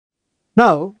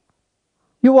Now,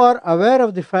 you are aware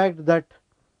of the fact that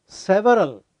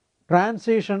several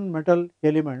transition metal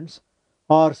elements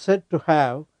are said to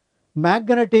have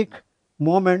magnetic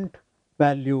moment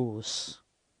values.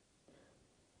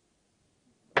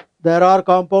 There are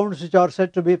compounds which are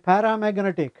said to be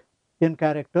paramagnetic in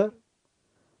character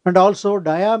and also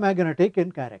diamagnetic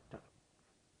in character.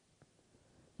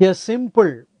 A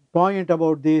simple point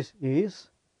about this is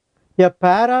a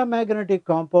paramagnetic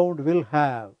compound will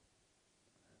have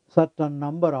certain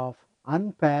number of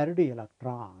unpaired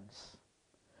electrons.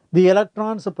 The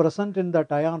electrons present in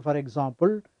that ion, for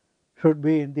example, should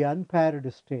be in the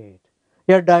unpaired state.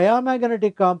 A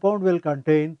diamagnetic compound will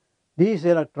contain these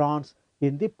electrons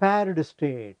in the paired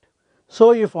state.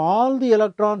 So, if all the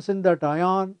electrons in that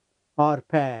ion are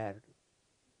paired,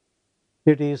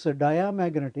 it is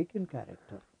diamagnetic in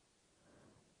character.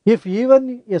 If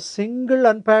even a single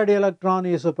unpaired electron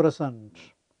is present,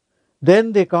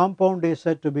 then the compound is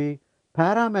said to be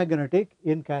paramagnetic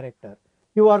in character.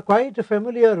 You are quite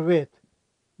familiar with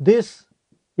this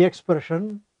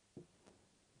expression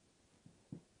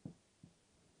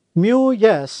mu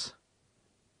s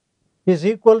is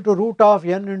equal to root of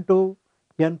n into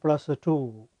n plus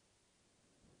 2.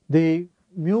 The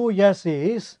mu s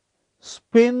is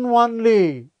spin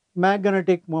only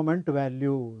magnetic moment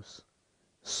values.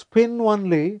 Spin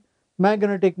only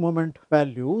magnetic moment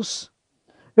values.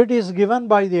 It is given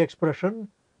by the expression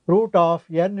root of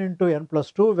n into n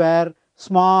plus 2, where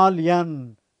small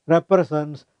n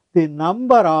represents the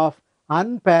number of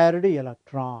unpaired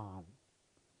electron.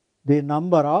 The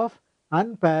number of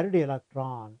unpaired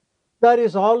electron. There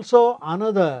is also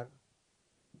another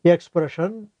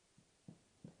expression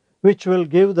which will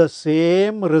give the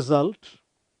same result.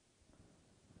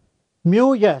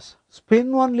 Mu s,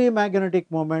 spin only magnetic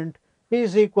moment,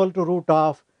 is equal to root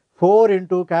of 4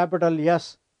 into capital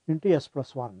S into S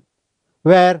plus 1,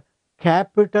 where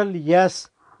capital S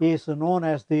is known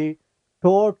as the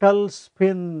total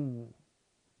spin.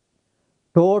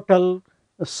 Total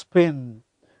spin.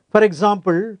 For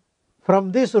example,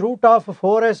 from this root of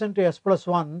 4s into s plus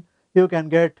 1, you can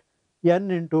get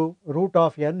n into root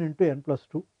of n into n plus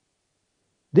 2.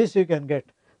 This you can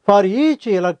get. For each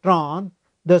electron,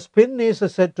 the spin is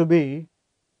said to be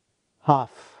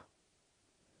half.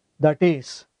 That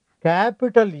is,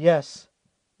 capital S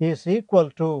is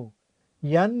equal to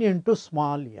n into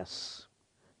small s.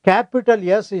 Capital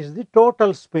S is the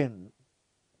total spin.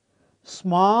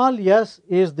 Small s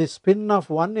is the spin of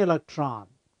one electron.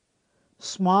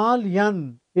 Small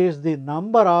n is the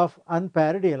number of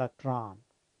unpaired electron.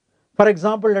 For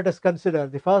example, let us consider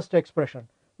the first expression,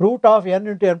 root of n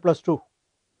into n plus 2.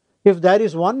 If there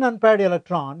is one unpaired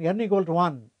electron, n equal to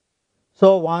 1.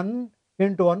 So, 1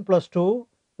 into 1 plus 2,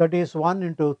 that is 1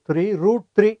 into 3, root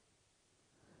 3.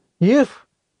 If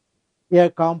a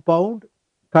compound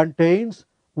contains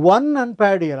one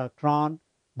unpaired electron,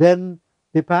 then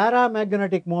the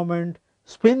paramagnetic moment,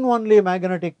 spin only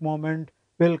magnetic moment,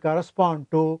 will correspond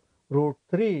to root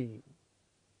 3.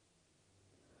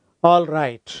 All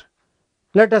right.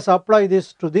 Let us apply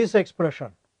this to this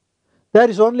expression. There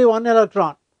is only one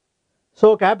electron.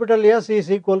 So, capital S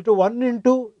is equal to 1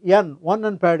 into n, one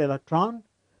unpaired electron,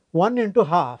 1 into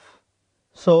half.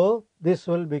 So, this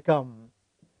will become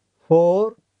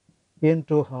 4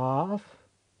 into half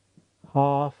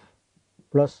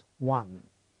plus 1.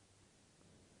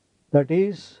 That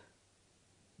is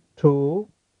 2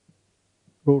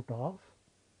 root of,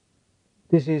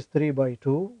 this is 3 by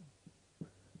 2.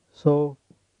 So,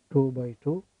 2 by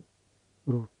 2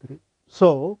 root 3.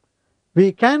 So,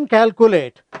 we can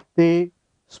calculate the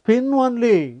spin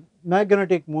only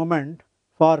magnetic moment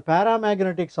for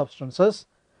paramagnetic substances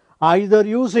either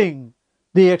using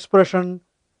the expression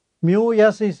mu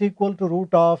s is equal to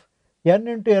root of n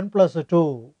into n plus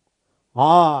 2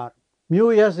 or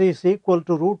mu s is equal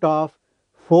to root of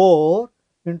 4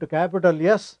 into capital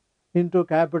S into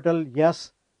capital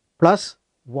S plus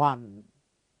 1.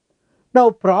 Now,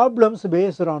 problems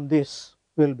based on this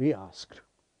will be asked.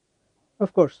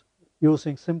 Of course,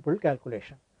 using simple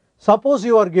calculation. Suppose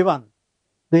you are given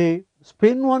the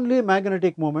spin only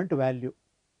magnetic moment value,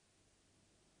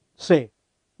 say,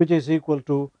 which is equal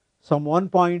to some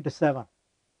 1.7.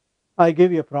 I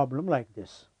give you a problem like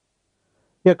this.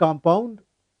 A compound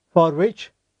for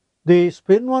which the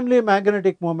spin only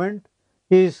magnetic moment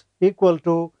is equal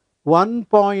to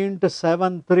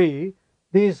 1.73.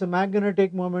 These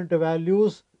magnetic moment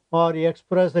values are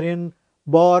expressed in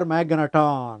Bohr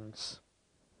magnetons.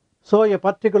 So, a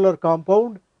particular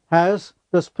compound has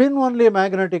the spin only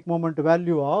magnetic moment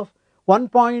value of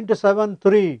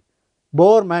 1.73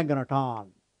 Bohr magneton.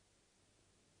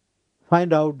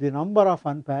 find out the number of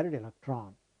unpaired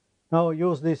electron. Now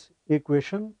use this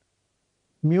equation.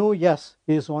 Mu s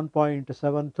is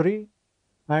 1.73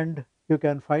 and you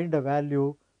can find a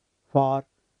value for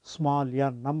small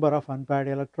n, number of unpaired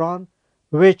electron,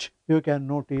 which you can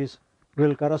notice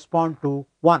will correspond to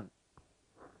 1.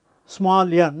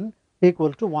 Small n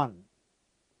equal to 1,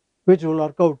 which will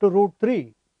work out to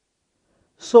 √3.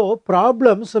 So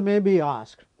problems may be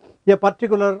asked. A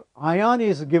particular ion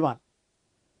is given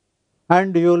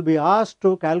and you will be asked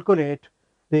to calculate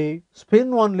the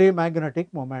spin only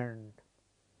magnetic moment.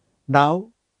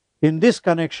 Now in this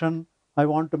connection I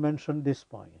want to mention this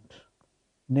point,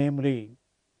 namely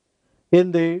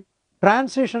in the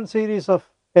transition series of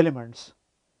elements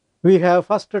we have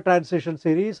first transition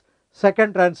series,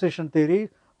 second transition series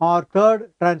or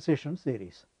third transition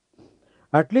series.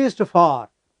 At least for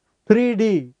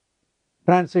 3D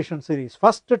transition series,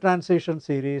 first transition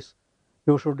series,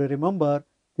 you should remember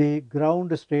the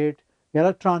ground state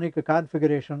electronic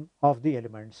configuration of the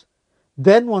elements.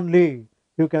 Then only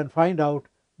you can find out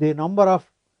the number of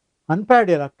unpaired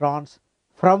electrons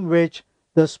from which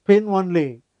the spin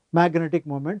only magnetic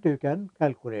moment you can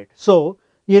calculate. So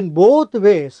in both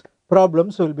ways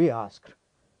problems will be asked.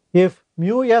 If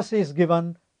mu s is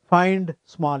given, find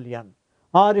small n,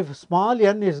 or if small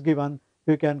n is given,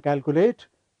 you can calculate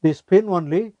the spin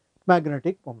only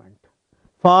magnetic moment.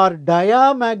 For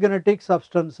diamagnetic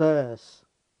substances,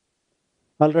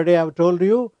 already I have told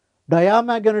you,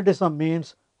 diamagnetism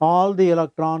means all the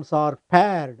electrons are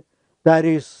paired. There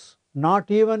is not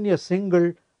even a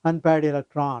single unpaired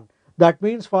electron. That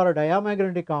means for a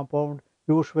diamagnetic compound,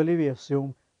 usually we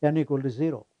assume n equal to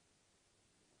 0.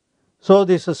 So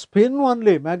this spin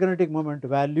only magnetic moment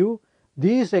value,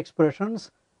 these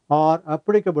expressions are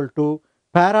applicable to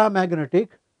paramagnetic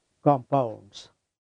compounds.